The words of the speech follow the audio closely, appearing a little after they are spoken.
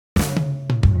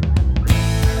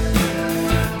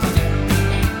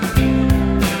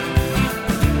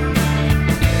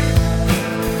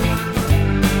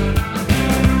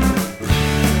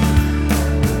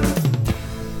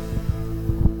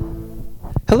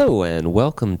Hello, and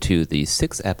welcome to the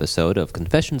 6th episode of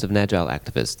Confessions of an Agile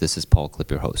Activist. This is Paul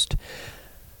Klipp, your host.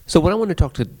 So what I want to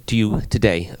talk to you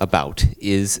today about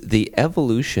is the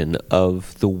evolution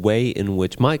of the way in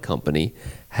which my company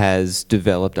has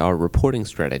developed our reporting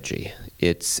strategy.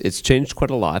 It's changed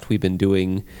quite a lot. We've been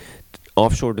doing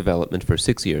offshore development for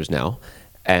 6 years now.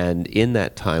 And in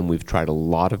that time, we've tried a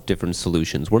lot of different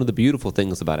solutions. One of the beautiful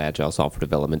things about Agile software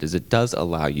development is it does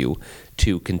allow you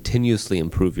to continuously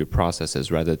improve your processes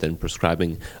rather than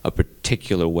prescribing a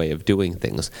particular way of doing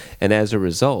things. And as a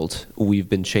result, we've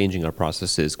been changing our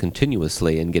processes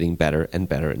continuously and getting better and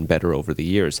better and better over the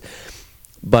years.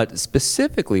 But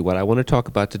specifically, what I want to talk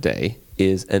about today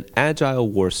is an Agile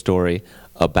war story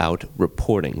about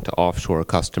reporting to offshore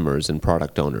customers and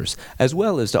product owners, as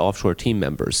well as to offshore team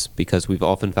members, because we've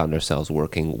often found ourselves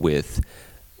working with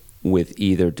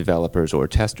either developers or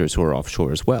testers who are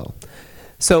offshore as well.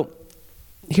 So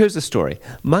here's the story.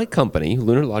 My company,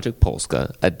 Lunar Logic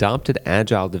Polska, adopted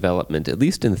Agile development, at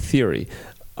least in theory,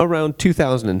 around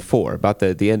 2004, about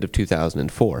the end of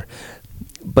 2004.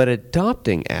 But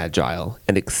adopting Agile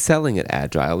and excelling at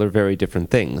Agile are very different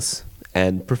things.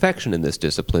 And perfection in this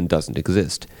discipline doesn't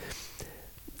exist.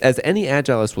 As any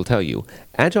Agilist will tell you,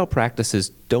 Agile practices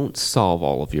don't solve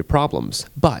all of your problems,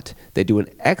 but they do an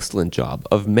excellent job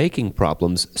of making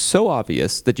problems so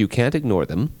obvious that you can't ignore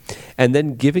them, and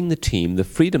then giving the team the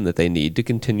freedom that they need to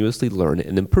continuously learn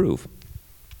and improve.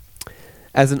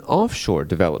 As an offshore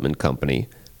development company,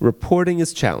 reporting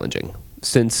is challenging,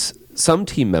 since some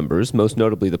team members, most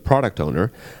notably the product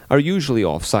owner, are usually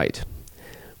off-site.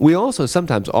 We also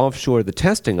sometimes offshore the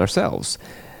testing ourselves,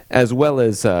 as well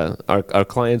as our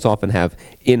clients often have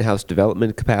in-house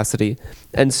development capacity,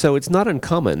 and so it's not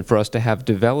uncommon for us to have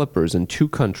developers in two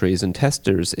countries and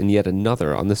testers in yet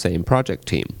another on the same project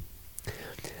team.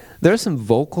 There are some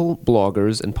vocal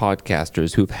bloggers and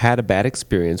podcasters who've had a bad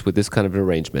experience with this kind of an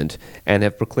arrangement and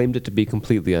have proclaimed it to be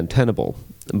completely untenable,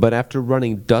 but after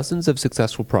running dozens of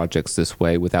successful projects this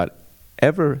way without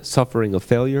ever suffering a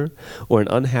failure or an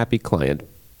unhappy client,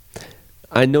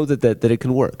 I know that it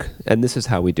can work, and this is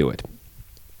how we do it.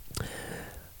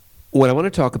 What I want to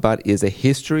talk about is a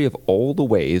history of all the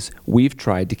ways we've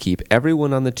tried to keep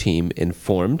everyone on the team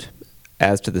informed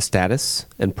as to the status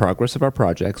and progress of our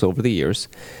projects over the years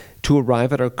to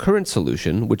arrive at our current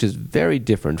solution, which is very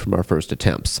different from our first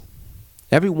attempts.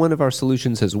 Every one of our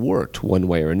solutions has worked one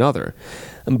way or another,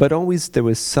 but always there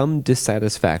was some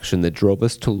dissatisfaction that drove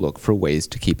us to look for ways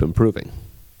to keep improving.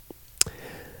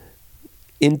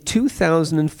 In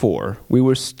 2004, we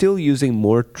were still using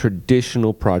more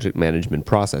traditional project management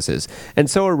processes,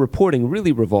 and so our reporting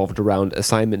really revolved around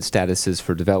assignment statuses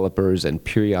for developers and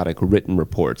periodic written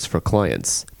reports for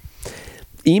clients.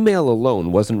 Email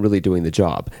alone wasn't really doing the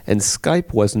job, and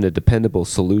Skype wasn't a dependable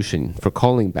solution for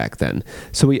calling back then,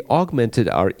 so we augmented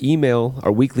our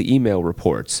weekly email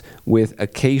reports with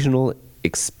occasional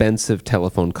expensive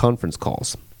telephone conference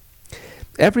calls.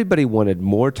 Everybody wanted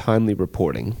more timely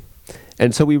reporting,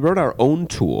 and so we wrote our own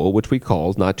tool, which we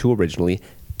called, not too originally,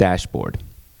 Dashboard.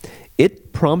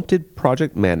 It prompted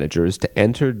project managers to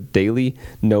enter daily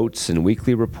notes and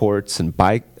weekly reports and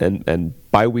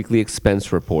bi-weekly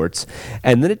expense reports,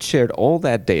 and then it shared all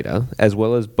that data, as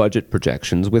well as budget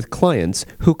projections, with clients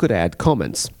who could add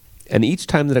comments. And each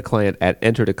time that a client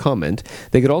entered a comment,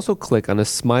 they could also click on a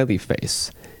smiley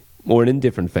face, or an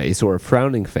indifferent face, or a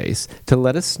frowning face, to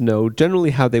let us know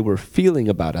generally how they were feeling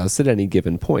about us at any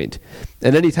given point.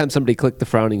 And anytime somebody clicked the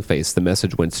frowning face, the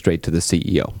message went straight to the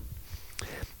CEO.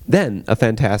 Then, a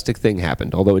fantastic thing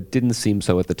happened, although it didn't seem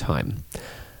so at the time.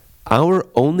 Our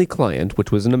only client,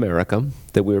 which was in America,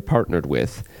 that we were partnered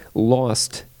with,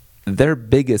 lost their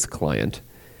biggest client,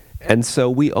 and so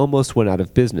we almost went out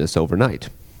of business overnight.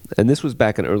 And this was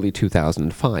back in early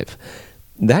 2005.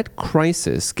 That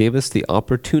crisis gave us the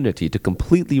opportunity to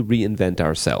completely reinvent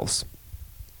ourselves.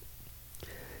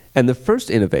 And the first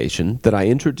innovation that I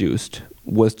introduced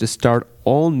was to start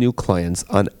all new clients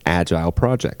on Agile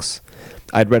projects.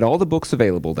 I'd read all the books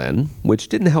available then, which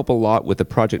didn't help a lot with the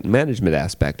project management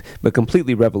aspect, but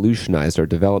completely revolutionized our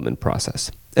development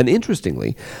process. And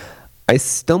interestingly, I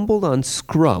stumbled on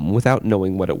Scrum without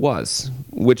knowing what it was,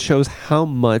 which shows how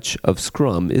much of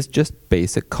Scrum is just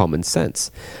basic common sense.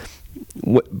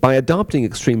 By adopting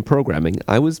extreme programming,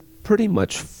 I was pretty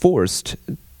much forced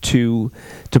to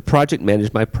project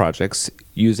manage my projects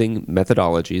using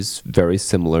methodologies very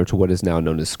similar to what is now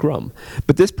known as Scrum.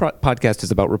 But this podcast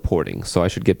is about reporting, so I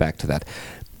should get back to that.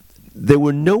 There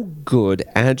were no good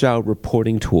Agile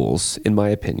reporting tools, in my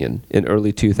opinion, in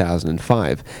early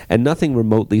 2005, and nothing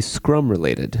remotely Scrum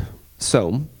related.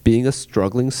 So, being a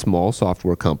struggling small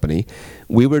software company,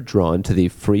 we were drawn to the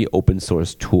free open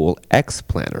source tool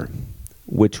XPlanner,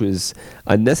 which was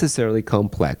unnecessarily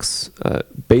complex,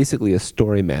 basically a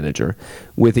story manager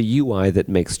with a UI that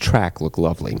makes track look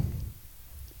lovely.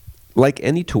 Like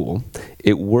any tool,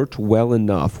 it worked well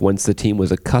enough once the team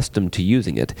was accustomed to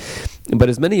using it, but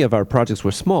as many of our projects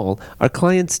were small, our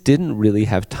clients didn't really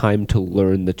have time to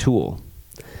learn the tool.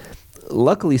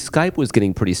 Luckily, Skype was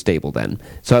getting pretty stable then,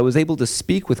 so I was able to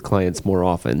speak with clients more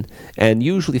often, and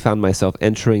usually found myself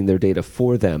entering their data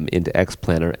for them into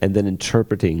XPlanner and then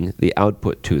interpreting the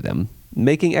output to them,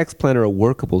 making XPlanner a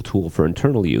workable tool for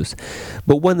internal use,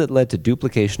 but one that led to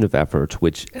duplication of effort,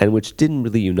 which didn't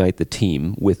really unite the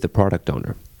team with the product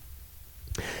owner.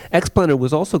 XPlanner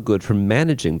was also good for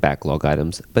managing backlog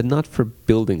items, but not for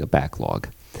building a backlog.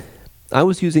 I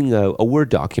was using a Word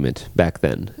document back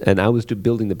then, and I was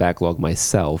building the backlog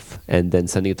myself and then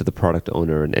sending it to the product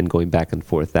owner and going back and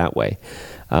forth that way.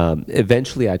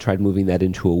 Eventually, I tried moving that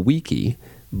into a wiki,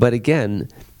 but again,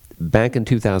 back in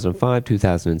 2005,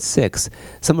 2006,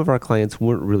 some of our clients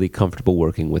weren't really comfortable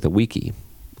working with a wiki.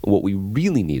 What we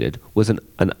really needed was an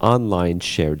online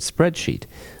shared spreadsheet,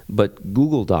 but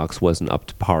Google Docs wasn't up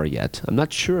to par yet. I'm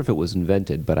not sure if it was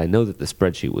invented, but I know that the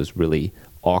spreadsheet was really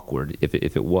awkward if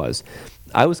it was.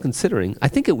 I was considering, I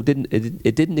think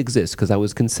it didn't exist because I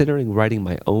was considering writing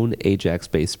my own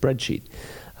Ajax-based spreadsheet.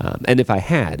 And if I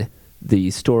had,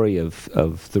 the story of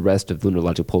the rest of Lunar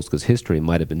Logic Polska's history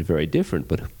might have been very different,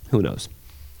 but who knows.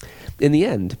 In the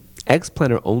end,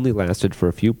 XPlanner only lasted for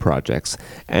a few projects,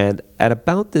 and at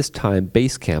about this time,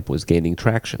 Basecamp was gaining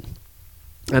traction.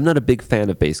 I'm not a big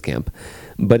fan of Basecamp,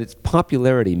 but its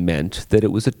popularity meant that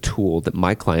it was a tool that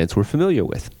my clients were familiar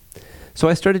with. So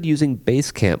I started using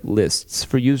Basecamp lists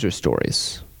for user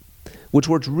stories, which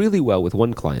worked really well with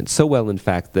one client, so well, in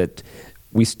fact, that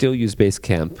we still use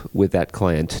Basecamp with that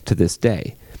client to this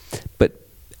day. But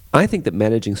I think that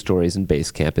managing stories in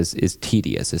Basecamp is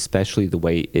tedious, especially the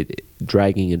way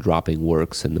dragging and dropping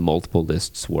works and the multiple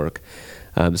lists work.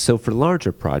 So for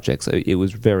larger projects, it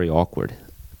was very awkward.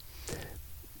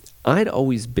 I'd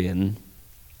always been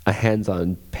a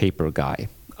hands-on paper guy.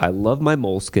 I love my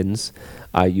Moleskines.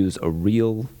 I use a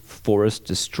real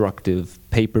forest-destructive,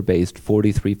 paper-based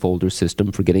 43-folder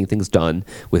system for getting things done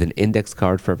with an index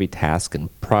card for every task and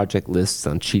project lists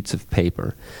on sheets of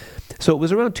paper. So it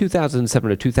was around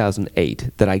 2007 or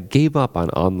 2008 that I gave up on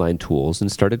online tools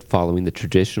and started following the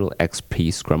traditional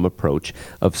XP Scrum approach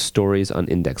of stories on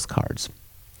index cards.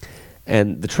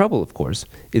 And the trouble, of course,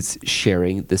 is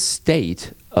sharing the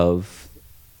state of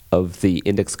the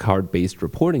index card-based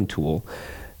reporting tool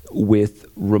with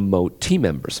remote team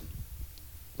members.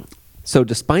 So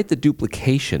despite the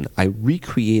duplication, I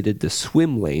recreated the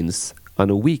swim lanes on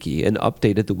a wiki and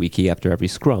updated the wiki after every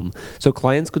scrum so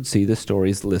clients could see the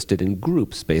stories listed in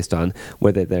groups based on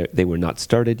whether they were not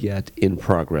started yet, in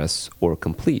progress, or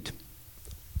complete.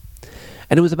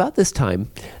 And it was about this time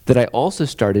that I also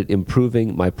started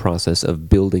improving my process of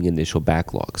building initial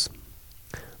backlogs.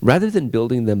 Rather than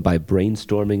building them by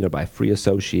brainstorming or by free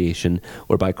association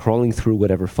or by crawling through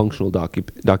whatever functional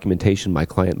documentation my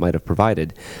client might have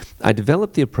provided, I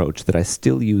developed the approach that I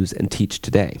still use and teach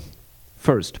today.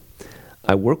 First,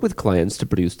 I work with clients to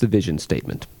produce the vision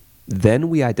statement. Then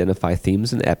we identify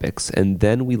themes and epics, and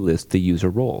then we list the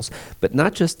user roles, but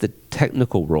not just the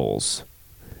technical roles.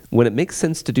 When it makes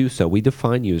sense to do so, we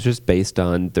define users based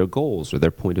on their goals or their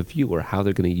point of view or how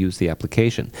they're going to use the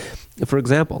application. For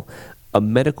example, a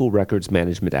medical records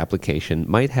management application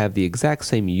might have the exact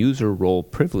same user role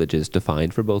privileges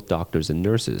defined for both doctors and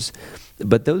nurses.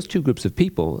 But those two groups of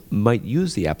people might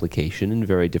use the application in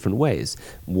very different ways.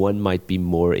 One might be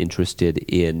more interested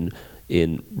in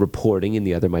reporting, and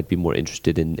the other might be more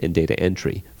interested in data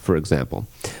entry, for example.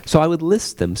 So I would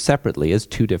list them separately as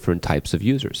two different types of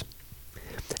users.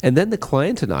 And then the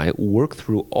client and I work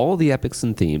through all the epics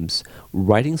and themes,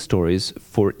 writing stories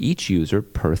for each user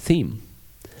per theme.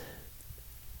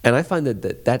 And I find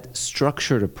that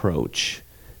structured approach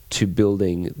to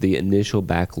building the initial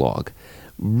backlog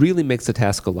really makes the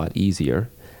task a lot easier,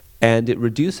 and it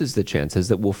reduces the chances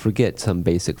that we'll forget some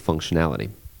basic functionality.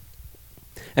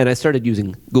 And I started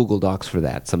using Google Docs for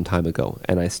that some time ago,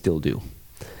 and I still do.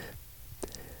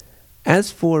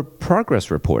 As for progress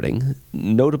reporting,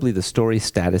 notably the story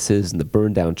statuses and the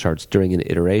burn down charts during an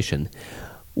iteration,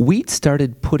 we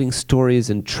started putting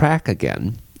stories in track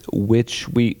again which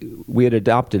we had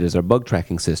adopted as our bug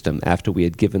tracking system after we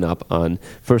had given up on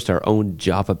first our own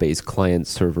Java-based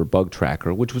client-server bug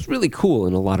tracker, which was really cool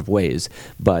in a lot of ways,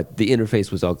 but the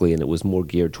interface was ugly and it was more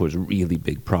geared towards really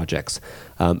big projects.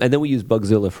 And then we used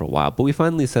Bugzilla for a while, but we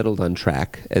finally settled on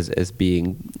Track as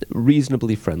being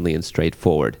reasonably friendly and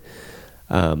straightforward.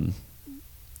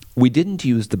 We didn't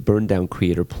use the Burndown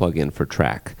Creator plugin for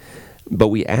Track, but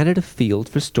we added a field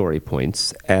for story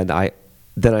points, and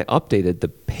then I updated the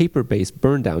paper-based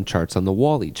burndown charts on the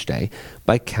wall each day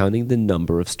by counting the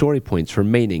number of story points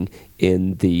remaining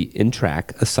in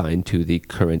Track assigned to the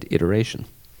current iteration.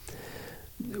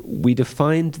 We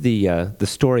defined the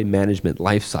story management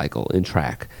lifecycle in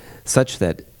Track such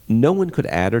that no one could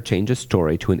add or change a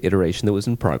story to an iteration that was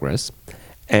in progress,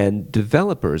 and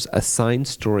developers assigned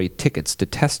story tickets to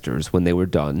testers when they were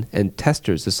done, and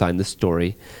testers assigned the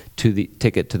story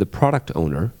ticket to the product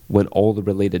owner when all the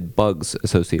related bugs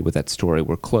associated with that story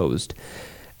were closed.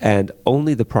 And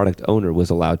only the product owner was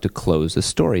allowed to close a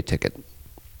story ticket.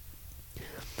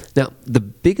 Now, the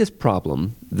biggest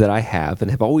problem that I have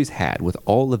and have always had with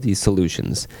all of these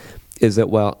solutions is that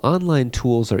while online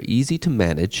tools are easy to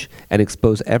manage and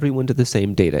expose everyone to the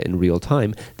same data in real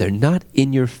time, they're not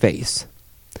in your face.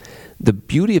 The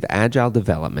beauty of agile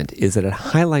development is that it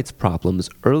highlights problems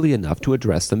early enough to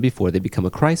address them before they become a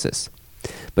crisis.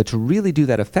 But to really do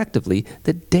that effectively,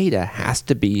 the data has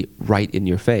to be right in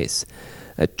your face.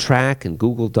 Track and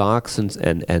Google Docs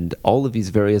and all of these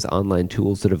various online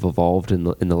tools that have evolved in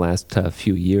the last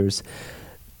few years,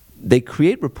 they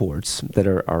create reports that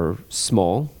are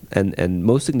small, and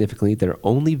most significantly, they're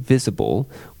only visible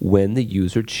when the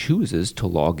user chooses to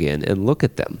log in and look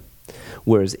at them.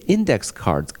 Whereas index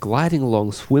cards gliding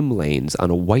along swim lanes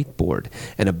on a whiteboard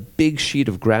and a big sheet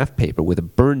of graph paper with a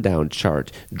burn-down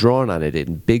chart drawn on it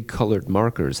in big colored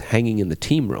markers hanging in the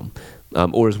team room,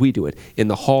 or as we do it, in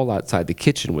the hall outside the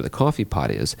kitchen where the coffee pot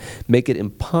is, make it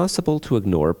impossible to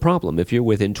ignore a problem if you're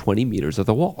within 20 meters of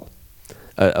the wall.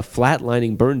 A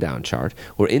flatlining burn-down chart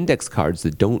or index cards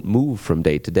that don't move from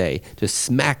day to day just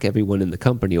smack everyone in the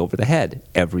company over the head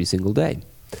every single day.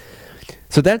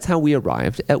 So that's how we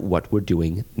arrived at what we're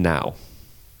doing now.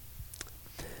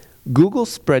 Google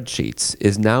Spreadsheets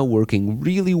is now working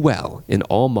really well in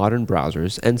all modern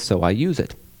browsers, and so I use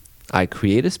it. I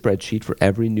create a spreadsheet for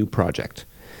every new project.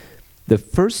 The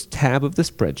first tab of the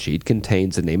spreadsheet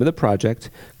contains the name of the project,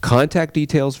 contact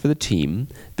details for the team,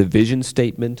 the vision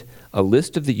statement, a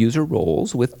list of the user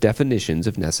roles with definitions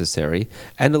if necessary,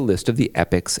 and a list of the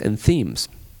epics and themes.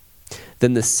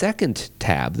 Then the second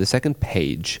tab, the second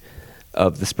page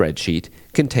of the spreadsheet,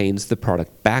 contains the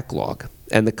product backlog.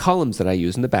 And the columns that I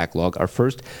use in the backlog are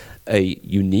first a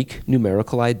unique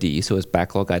numerical ID, so as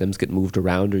backlog items get moved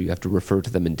around or you have to refer to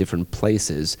them in different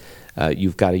places,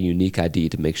 you've got a unique ID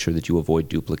to make sure that you avoid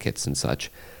duplicates and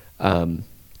such. Then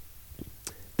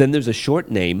there's a short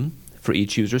name for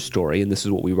each user story, and this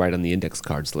is what we write on the index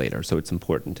cards later, so it's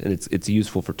important, and it's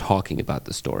useful for talking about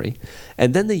the story.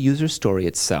 And then the user story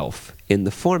itself in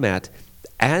the format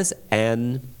as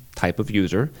an type of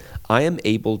user, I am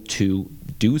able to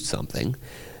do something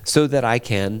so that I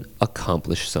can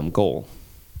accomplish some goal.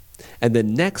 And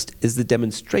then next is the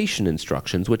demonstration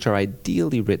instructions, which are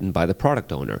ideally written by the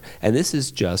product owner. And this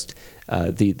is just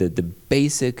the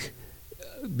basic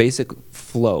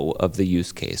flow of the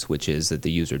use case, which is that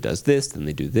the user does this, then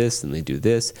they do this, then they do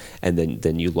this, and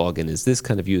then you log in as this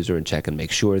kind of user and check and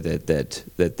make sure that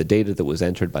the data that was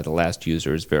entered by the last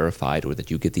user is verified, or that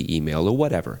you get the email or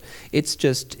whatever.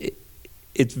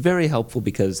 It's very helpful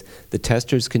because the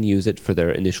testers can use it for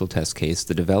their initial test case.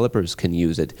 The developers can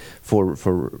use it for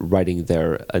writing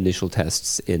their initial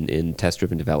tests in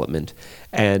test-driven development.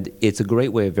 And it's a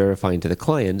great way of verifying to the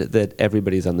client that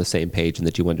everybody's on the same page and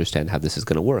that you understand how this is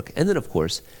going to work. And then, of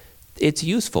course, it's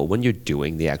useful when you're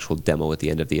doing the actual demo at the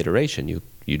end of the iteration.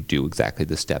 You do exactly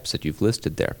the steps that you've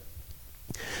listed there.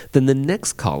 Then the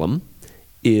next column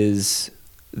is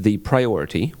the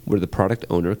priority, where the product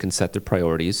owner can set their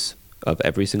priorities of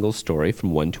every single story from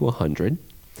 1 to 100.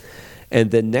 And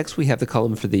then next we have the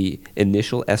column for the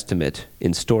initial estimate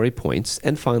in story points,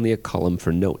 and finally a column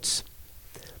for notes.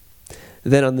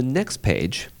 Then on the next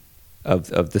page of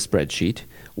the spreadsheet,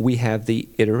 we have the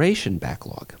iteration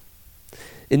backlog.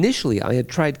 Initially, I had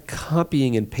tried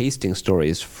copying and pasting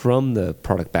stories from the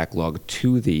product backlog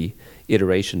to the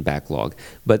iteration backlog,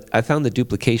 but I found the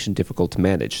duplication difficult to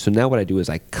manage. So now what I do is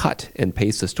I cut and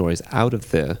paste the stories out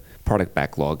of the product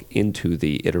backlog into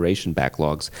the iteration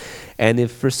backlogs. And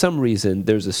if for some reason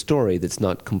there's a story that's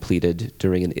not completed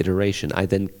during an iteration, I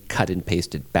then cut and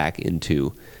paste it back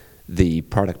into the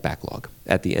product backlog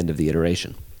at the end of the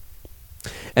iteration.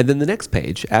 And then the next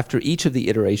page, after each of the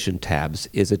iteration tabs,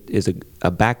 is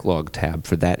a backlog tab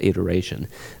for that iteration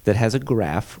that has a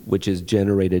graph which is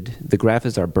generated. The graph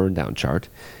is our burn down chart,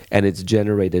 and it's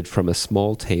generated from a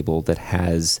small table that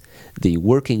has the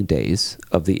working days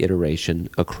of the iteration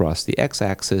across the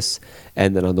x-axis,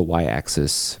 and then on the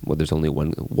y-axis, well, there's only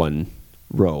one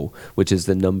row, which is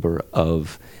the number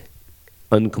of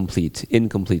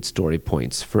incomplete story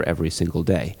points for every single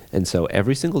day. And so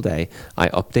every single day, I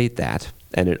update that,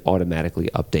 and it automatically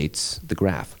updates the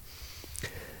graph.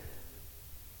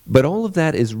 But all of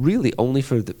that is really only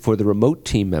for the remote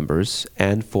team members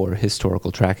and for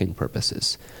historical tracking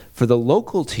purposes. For the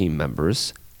local team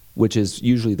members, which is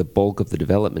usually the bulk of the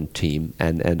development team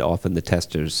and often the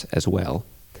testers as well,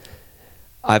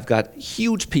 I've got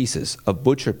huge pieces of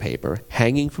butcher paper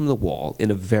hanging from the wall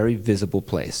in a very visible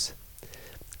place.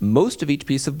 Most of each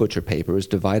piece of butcher paper is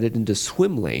divided into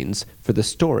swim lanes for the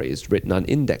stories written on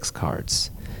index cards,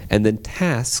 and then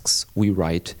tasks we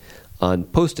write on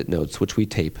Post-it notes, which we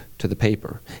tape to the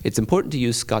paper. It's important to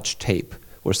use Scotch tape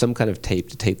or some kind of tape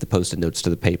to tape the Post-it notes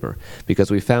to the paper, because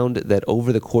we found that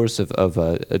over the course of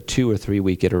a 2 or 3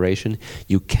 week iteration,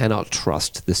 you cannot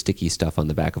trust the sticky stuff on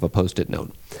the back of a Post-it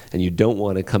note, and you don't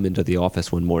want to come into the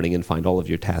office one morning and find all of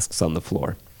your tasks on the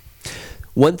floor.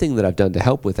 One thing that I've done to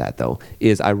help with that, though,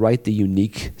 is I write the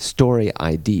unique story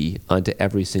ID onto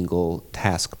every single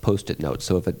task Post-it note.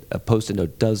 So if a Post-it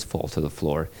note does fall to the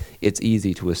floor, it's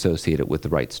easy to associate it with the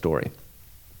right story.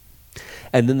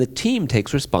 And then the team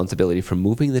takes responsibility for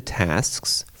moving the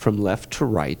tasks from left to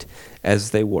right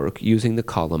as they work using the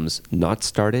columns not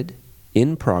started,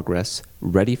 in progress,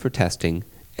 ready for testing,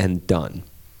 and done.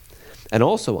 And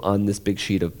also on this big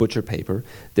sheet of butcher paper,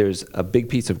 there's a big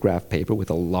piece of graph paper with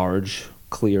a large,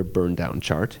 clear burn-down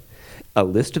chart, a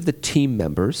list of the team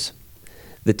members,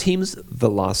 the team's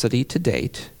velocity to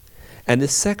date, and a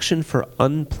section for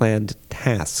unplanned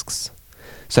tasks.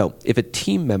 So if a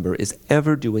team member is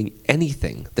ever doing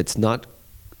anything that's not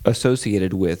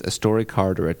associated with a story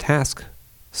card or a task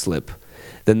slip,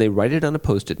 then they write it on a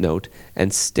Post-it note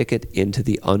and stick it into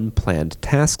the unplanned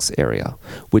tasks area,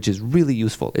 which is really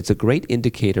useful. It's a great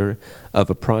indicator of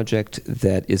a project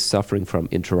that is suffering from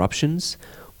interruptions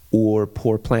or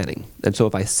poor planning. And so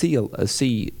if I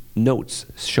see notes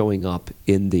showing up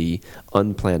in the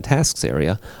unplanned tasks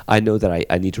area, I know that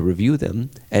I need to review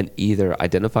them and either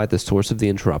identify the source of the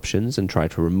interruptions and try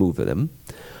to remove them,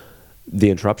 the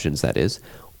interruptions that is,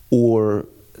 or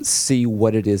see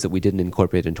what it is that we didn't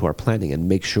incorporate into our planning and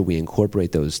make sure we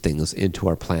incorporate those things into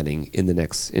our planning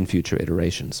in future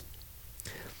iterations.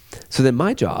 So then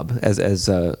my job as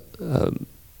a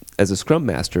Scrum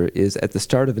Master is at the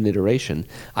start of an iteration,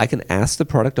 I can ask the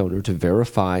product owner to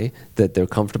verify that they're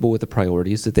comfortable with the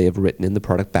priorities that they have written in the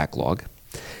product backlog.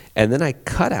 And then I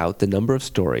cut out the number of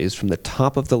stories from the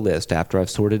top of the list after I've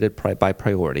sorted it by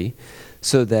priority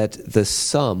so that the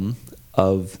sum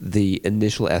of the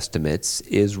initial estimates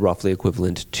is roughly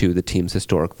equivalent to the team's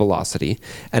historic velocity.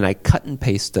 And I cut and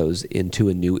paste those into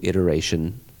a new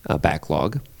iteration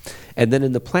backlog. And then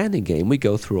in the planning game, we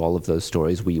go through all of those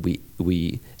stories.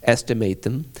 We estimate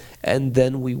them, and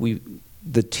then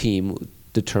the team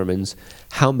determines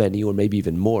how many, or maybe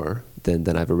even more than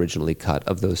I've originally cut,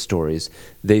 of those stories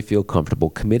they feel comfortable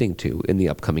committing to in the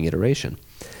upcoming iteration.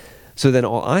 So then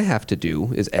all I have to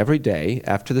do is every day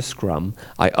after the Scrum,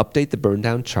 I update the burn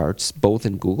down charts both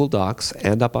in Google Docs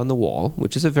and up on the wall,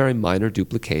 which is a very minor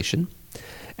duplication.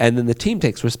 And then the team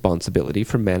takes responsibility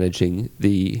for managing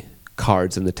the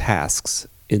cards and the tasks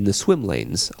in the swim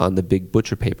lanes on the big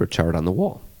butcher paper chart on the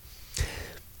wall.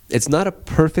 It's not a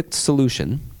perfect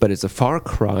solution, but it's a far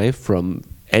cry from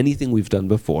anything we've done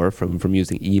before, from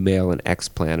using email and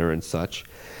XPlanner and such,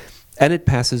 and it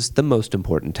passes the most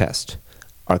important test.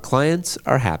 Our clients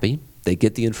are happy, they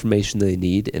get the information they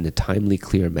need in a timely,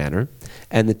 clear manner,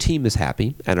 and the team is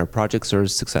happy, and our projects are a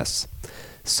success.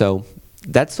 So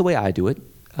that's the way I do it.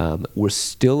 We're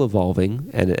still evolving,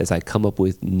 and as I come up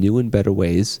with new and better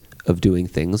ways of doing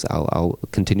things, I'll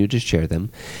continue to share them.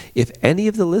 If any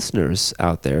of the listeners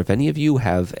out there, if any of you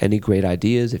have any great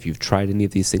ideas, if you've tried any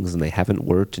of these things and they haven't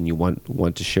worked and you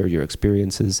want to share your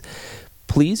experiences,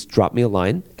 please drop me a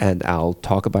line and I'll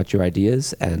talk about your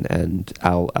ideas and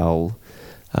I'll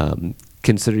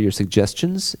consider your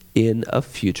suggestions in a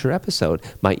future episode.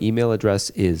 My email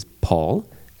address is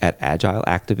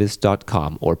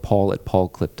paul@agileactivist.com or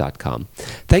paul@paulclip.com.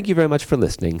 Thank you very much for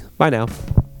listening. Bye now.